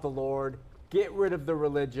 all about the Lord. Get rid of the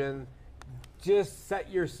religion. Just set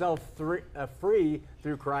yourself free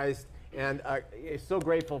through Christ. And so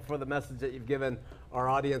grateful for the message that you've given our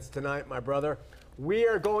audience tonight, my brother. We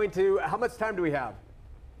are going to, how much time do we have?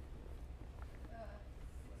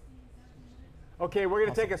 Okay, we're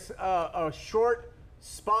going to take a short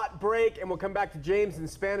spot break, and we'll come back to James and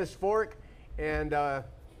Spanish Fork, and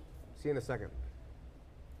see you in a second.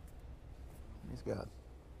 Praise God.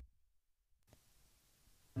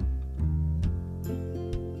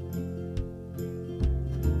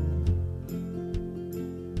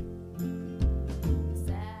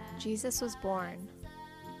 Jesus was born,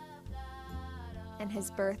 and his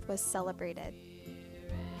birth was celebrated.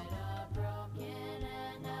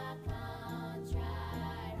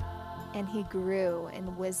 And he grew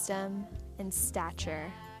in wisdom and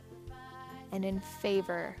stature, and in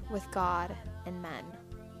favor with God and men.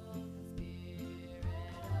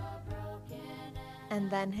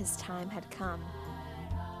 And then his time had come.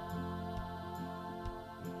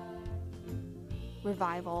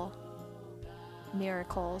 Revival,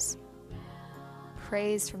 miracles,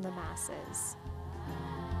 praise from the masses.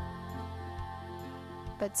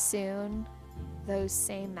 But soon, those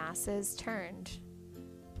same masses turned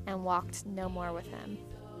and walked no more with him.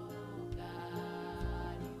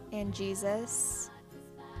 And Jesus,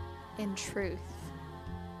 in truth,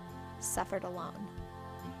 suffered alone.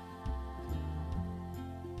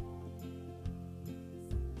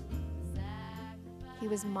 He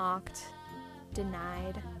was mocked,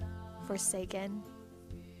 denied, forsaken.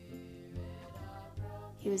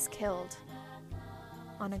 He was killed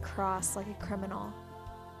on a cross like a criminal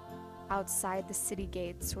outside the city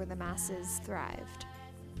gates where the masses thrived.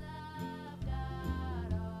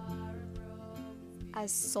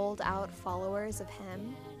 As sold-out followers of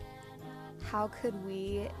him, how could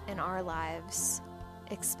we in our lives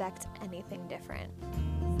expect anything different.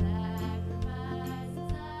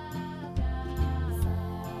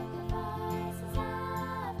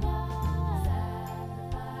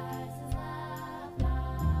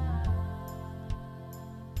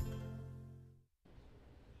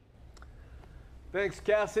 Thanks,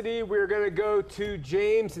 Cassidy. We're going to go to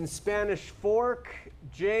James in Spanish Fork.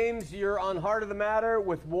 James, you're on Heart of the Matter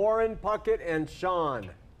with Warren Puckett and Sean.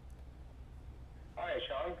 Hi,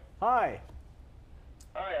 Sean. Hi.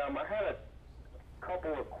 Hi, I had a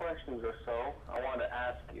couple of questions or so I wanted to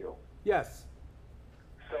ask you. Yes.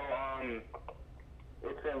 So,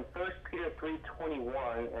 it's in 1 Peter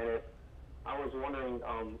 3:21, and I was wondering,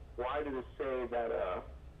 why does it say that,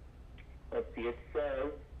 let's see, it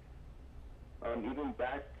says, even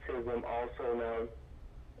baptism also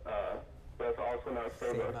now, does also now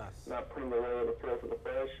save us, not putting away the filth of the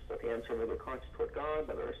flesh, but the answer of the conscience toward God,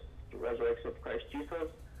 by the resurrection of Christ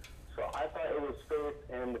Jesus. So I thought it was faith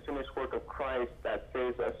and the finished work of Christ that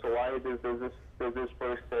saves us. So why does this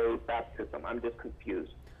verse say baptism? I'm just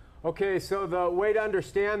confused. Okay, so the way to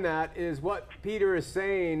understand that is what Peter is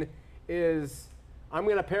saying is, I'm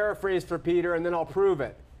going to paraphrase for Peter and then I'll prove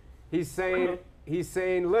it. He's saying,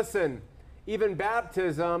 listen, even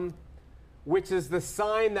baptism, which is the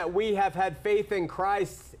sign that we have had faith in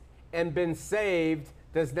Christ and been saved,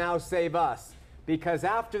 does now save us. Because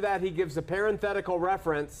after that, he gives a parenthetical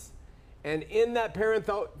reference. And in that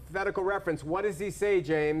parenthetical reference, what does he say,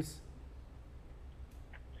 James?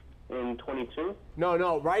 In 22?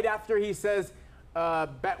 No. Right after he says,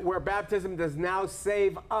 where baptism does now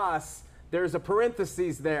save us, there's a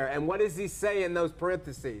parenthesis there. And what does he say in those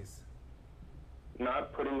parentheses?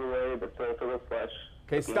 Not putting away the filth of the flesh.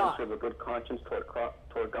 Okay, stop. The answer of a good conscience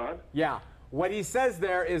toward God. Yeah. What he says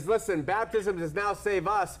there is, listen, baptism does now save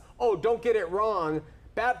us. Oh, don't get it wrong.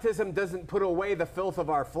 Baptism doesn't put away the filth of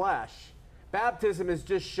our flesh. Baptism is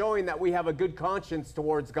just showing that we have a good conscience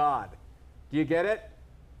towards God. Do you get it?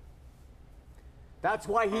 That's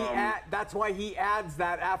why he adds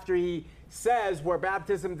that after he says where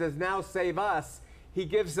baptism does now save us. He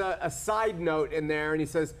gives a side note in there and he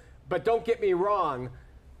says, but don't get me wrong,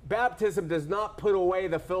 baptism does not put away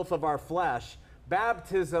the filth of our flesh.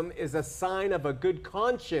 Baptism is a sign of a good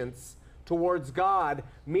conscience towards God,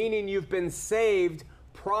 meaning you've been saved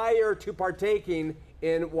prior to partaking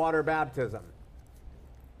in water baptism.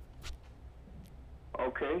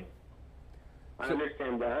 Okay. I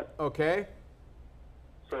understand that. Okay.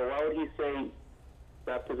 So why would he say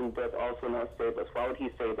baptism does also not save us? Why would he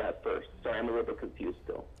say that first? Sorry, I'm a little bit confused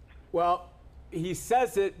still. Well, he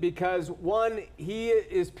says it because, one, he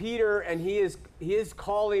is Peter, and his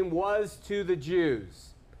calling was to the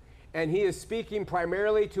Jews. And he is speaking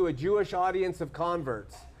primarily to a Jewish audience of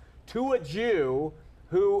converts. To a Jew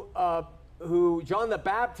who John the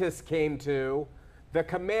Baptist came to, the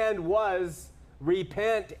command was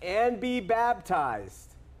repent and be baptized.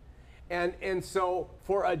 And so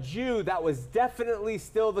for a Jew, that was definitely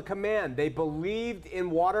still the command. They believed in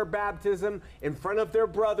water baptism in front of their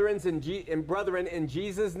brethren in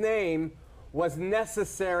Jesus' name was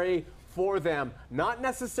necessary for them. Not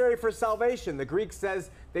necessary for salvation. The Greek says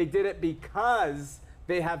they did it because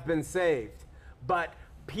they have been saved. But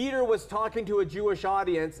Peter was talking to a Jewish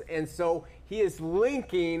audience, and so he is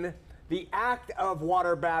linking the act of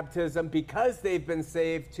water baptism because they've been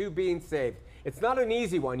saved to being saved. It's not an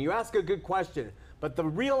easy one. You ask a good question, but the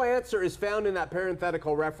real answer is found in that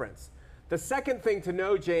parenthetical reference. The second thing to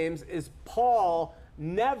know, James, is Paul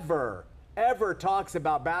never, ever talks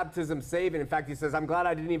about baptism saving. In fact, he says, I'm glad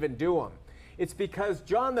I didn't even do them. It's because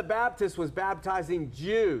John the Baptist was baptizing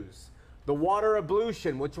Jews, the water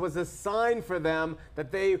ablution, which was a sign for them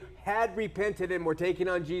that they had repented and were taking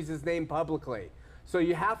on Jesus' name publicly. So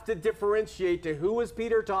you have to differentiate to who was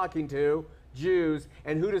Peter talking to, Jews,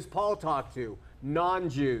 and who does Paul talk to,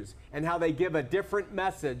 non-Jews, and how they give a different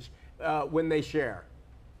message when they share.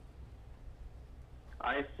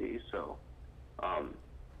 I see. So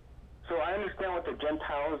I understand with the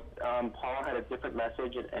Gentiles, Paul had a different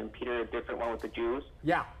message and Peter a different one with the Jews.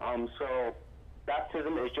 Yeah. So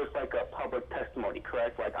baptism is just like a public testimony,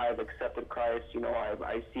 correct? Like, I've accepted Christ,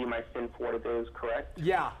 I see my sin for what it is, correct?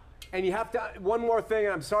 Yeah. And you have to, one more thing,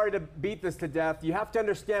 and I'm sorry to beat this to death, you have to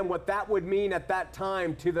understand what that would mean at that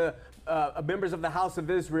time to the members of the house of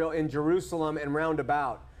Israel in Jerusalem and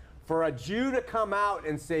roundabout. For a Jew to come out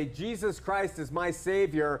and say, Jesus Christ is my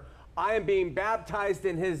Savior, I am being baptized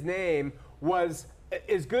in his name, was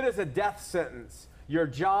as good as a death sentence. Your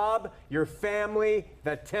job, your family,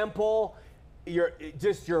 the temple, your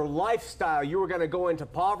lifestyle, you were going to go into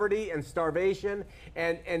poverty and starvation,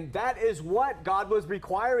 and that is what God was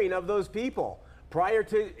requiring of those people. prior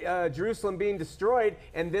to Jerusalem being destroyed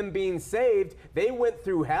and them being saved, they went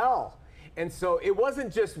through hell. And so it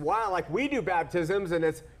wasn't just, wow, like we do baptisms and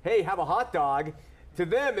it's, hey, have a hot dog. To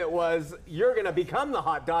them it was, you're going to become the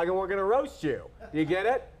hot dog and we're going to roast you. Do you get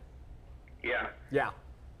it? Yeah. Yeah.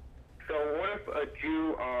 So what if a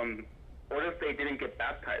Jew, what if they didn't get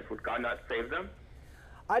baptized? Would God not save them?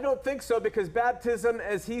 I don't think so, because baptism,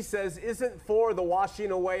 as he says, isn't for the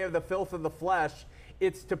washing away of the filth of the flesh.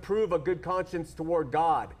 It's to prove a good conscience toward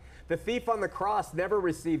God. The thief on the cross never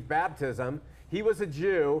received baptism. He was a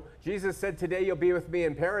Jew. Jesus said, today you'll be with me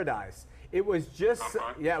in paradise. It was just,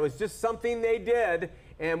 it was just something they did,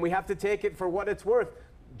 and we have to take it for what it's worth.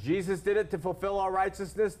 Jesus did it to fulfill our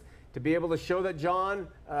righteousness, to be able to show that John,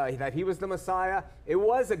 that he was the Messiah. It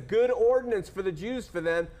was a good ordinance for the Jews for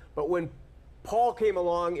them, but when Paul came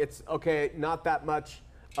along, it's, okay, not that much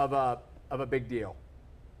of a big deal.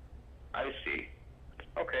 I see.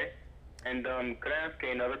 Okay. And could I ask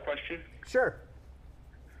another question? Sure.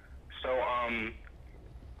 So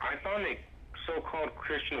I found a so-called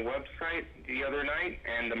Christian website the other night,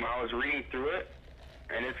 and I was reading through it,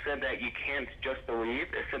 and it said that you can't just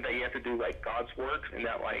believe. It said that you have to do like God's works, and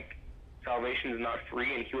that like salvation is not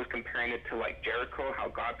free. And he was comparing it to like Jericho, how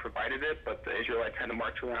God provided it, but the Israelites had to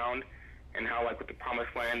march around, and how like with the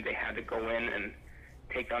Promised Land they had to go in and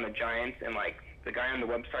take down the giants. And like the guy on the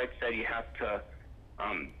website said, you have to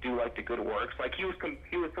do like the good works. Like he was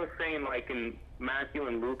still saying like in Matthew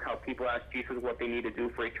and Luke how people ask Jesus what they need to do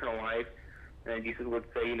for eternal life, and then Jesus would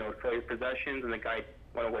say, you know, sell your possessions, and the guy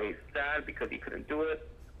went away sad because he couldn't do it.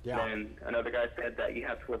 Yeah. And another guy said that you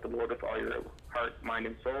have to love the Lord with all your heart, mind,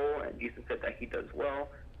 and soul, and Jesus said that he does well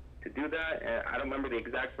to do that. And I don't remember the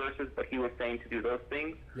exact verses, but he was saying to do those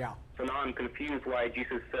things. Yeah. So now I'm confused why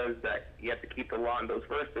Jesus says that you have to keep the law in those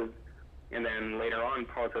verses, and then later on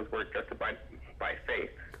Paul says we're justified by faith.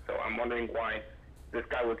 So I'm wondering why this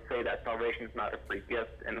guy would say that salvation is not a free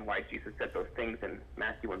gift, and why Jesus said those things in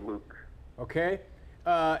Matthew and Luke. Okay.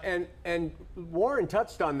 And Warren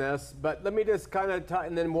touched on this, but let me just kind of,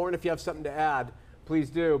 and then Warren, if you have something to add, please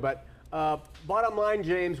do. But bottom line,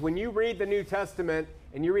 James, when you read the New Testament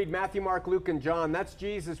and you read Matthew, Mark, Luke, and John, that's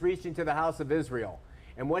Jesus reaching to the house of Israel.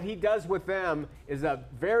 And what he does with them is a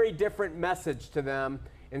very different message to them.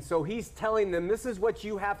 And so he's telling them, this is what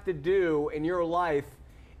you have to do in your life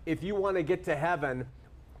if you want to get to heaven,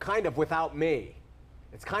 kind of without me.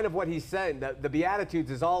 It's kind of what he's saying. The Beatitudes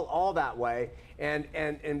is all that way. And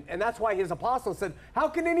that's why his apostles said, how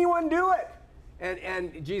can anyone do it?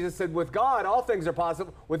 And Jesus said, with God, all things are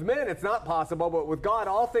possible. With men, it's not possible, but with God,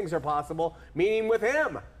 all things are possible, meaning with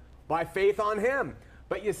him, by faith on him.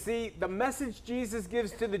 But you see, the message Jesus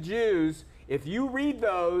gives to the Jews, if you read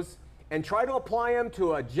those and try to apply them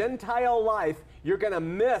to a Gentile life, you're going to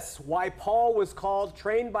miss why Paul was called,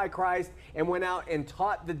 trained by Christ, and went out and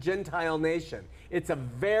taught the Gentile nation. It's a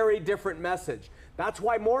very different message. That's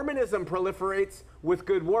why Mormonism proliferates with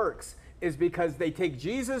good works, is because they take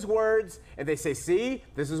Jesus' words and they say, see,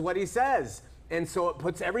 this is what he says. And so it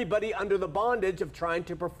puts everybody under the bondage of trying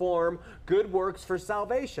to perform good works for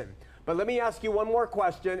salvation. But let me ask you one more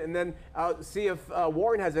question, and then I'll see if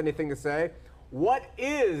Warren has anything to say. What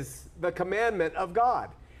is the commandment of God?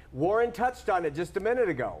 Warren touched on it just a minute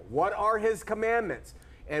ago. What are his commandments?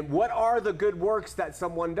 And what are the good works that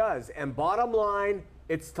someone does? And bottom line,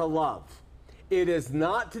 it's to love. It is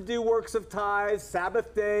not to do works of tithes,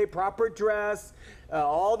 Sabbath day, proper dress,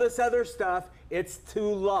 all this other stuff. It's to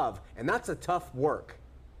love. And that's a tough work.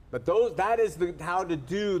 But that is how to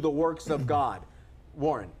do the works of God.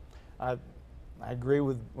 Warren. I agree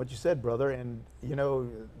with what you said, brother. And, you know,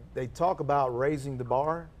 they talk about raising the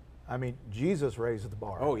bar. I mean, Jesus raised the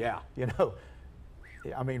bar. Oh, yeah. You know,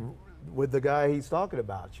 I mean, with the guy he's talking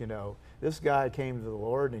about, you know, this guy came to the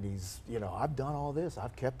Lord and he's, you know, I've done all this.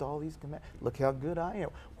 I've kept all these commandments. Look how good I am.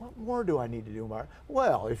 What more do I need to do, Mark?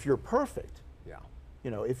 Well, if you're perfect, yeah. You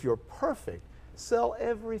know, if you're perfect, sell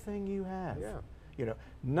everything you have. Yeah. You know,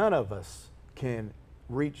 none of us can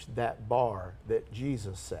reach that bar that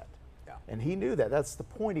Jesus set. Yeah. And he knew that. That's the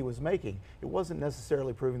point he was making. It wasn't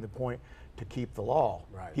necessarily proving the point to keep the law.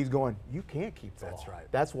 Right. He's going, you can't keep the law. That's right.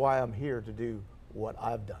 That's why I'm here to do what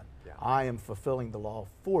I've done. Yeah. I am fulfilling the law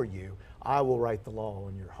for you. I will write the law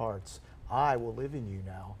in your hearts. I will live in you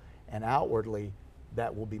now. And outwardly,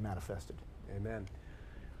 that will be manifested. Amen.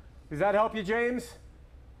 Does that help you, James?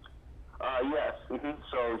 Yes. Mm-hmm.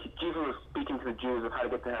 So Jesus was speaking to the Jews of how to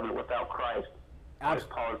get to heaven without Christ. As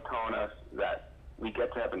Paul is telling us that we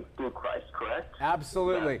get to heaven through Christ, correct?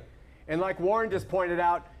 Absolutely. Yeah. And like Warren just pointed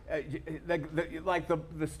out, like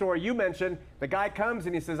the story you mentioned, the guy comes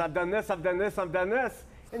and he says, I've done this, I've done this, I've done this.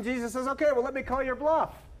 And Jesus says, okay, well, let me call your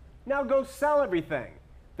bluff. Now go sell everything.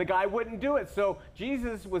 The guy wouldn't do it. So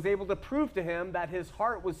Jesus was able to prove to him that his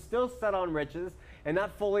heart was still set on riches and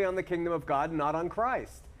not fully on the kingdom of God, not on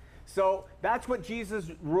Christ. So that's what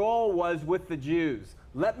Jesus' role was with the Jews.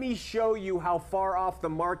 Let me show you how far off the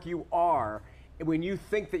mark you are when you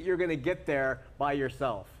think that you're going to get there by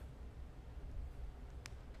yourself.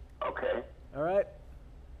 Okay. All right?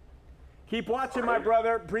 Keep watching, my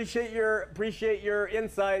brother. Appreciate your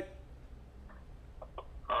insight.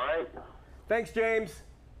 All right. Thanks, James.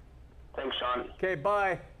 Thanks, Sean. Okay,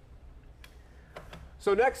 bye.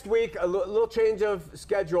 So next week, a little change of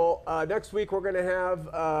schedule. Next week, we're going to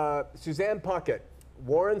have Suzanne Puckett,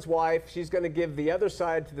 Warren's wife. She's going to give the other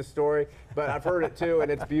side to the story, but I've heard it too,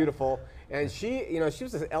 and it's beautiful. And she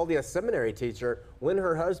was an LDS seminary teacher when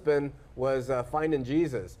her husband was finding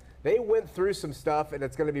Jesus. They went through some stuff, and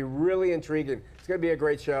it's going to be really intriguing. It's going to be a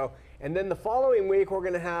great show. And then the following week, we're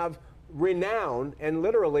going to have renowned, and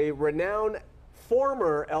literally renowned,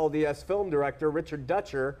 former LDS film director Richard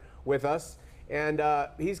Dutcher with us. And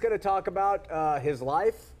he's going to talk about his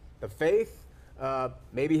life, the faith,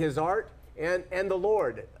 maybe his art, and the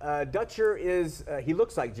Lord. Dutcher he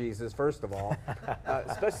looks like Jesus, first of all,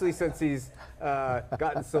 especially since he's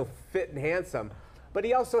gotten so fit and handsome. But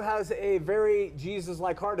he also has a very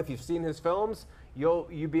Jesus-like heart. If you've seen his films, you'll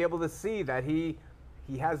be able to see that he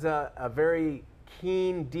has a very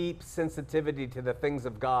keen, deep sensitivity to the things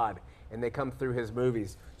of God, and they come through his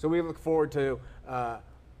movies. So we look forward to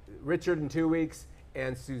Richard in 2 weeks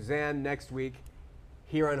and Suzanne next week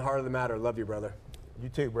here on Heart of the Matter. Love you, brother. You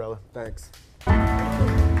too, brother. Thanks.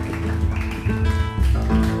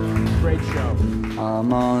 Great show.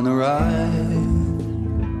 I'm on a ride,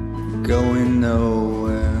 going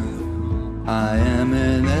nowhere. I am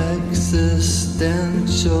an existential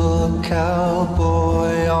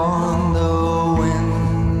cowboy on the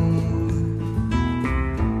wind,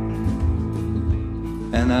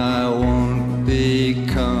 and I won't be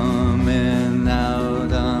coming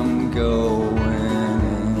out, I'm going in.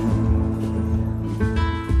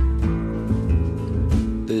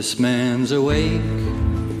 This man's awake,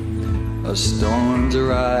 a storm's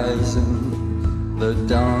arising, the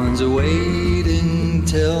dawn's awaiting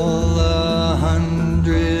till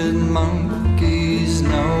 100 monkeys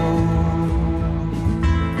know,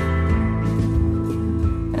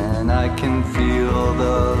 and I can feel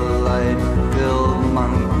the light-filled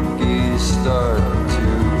monkeys start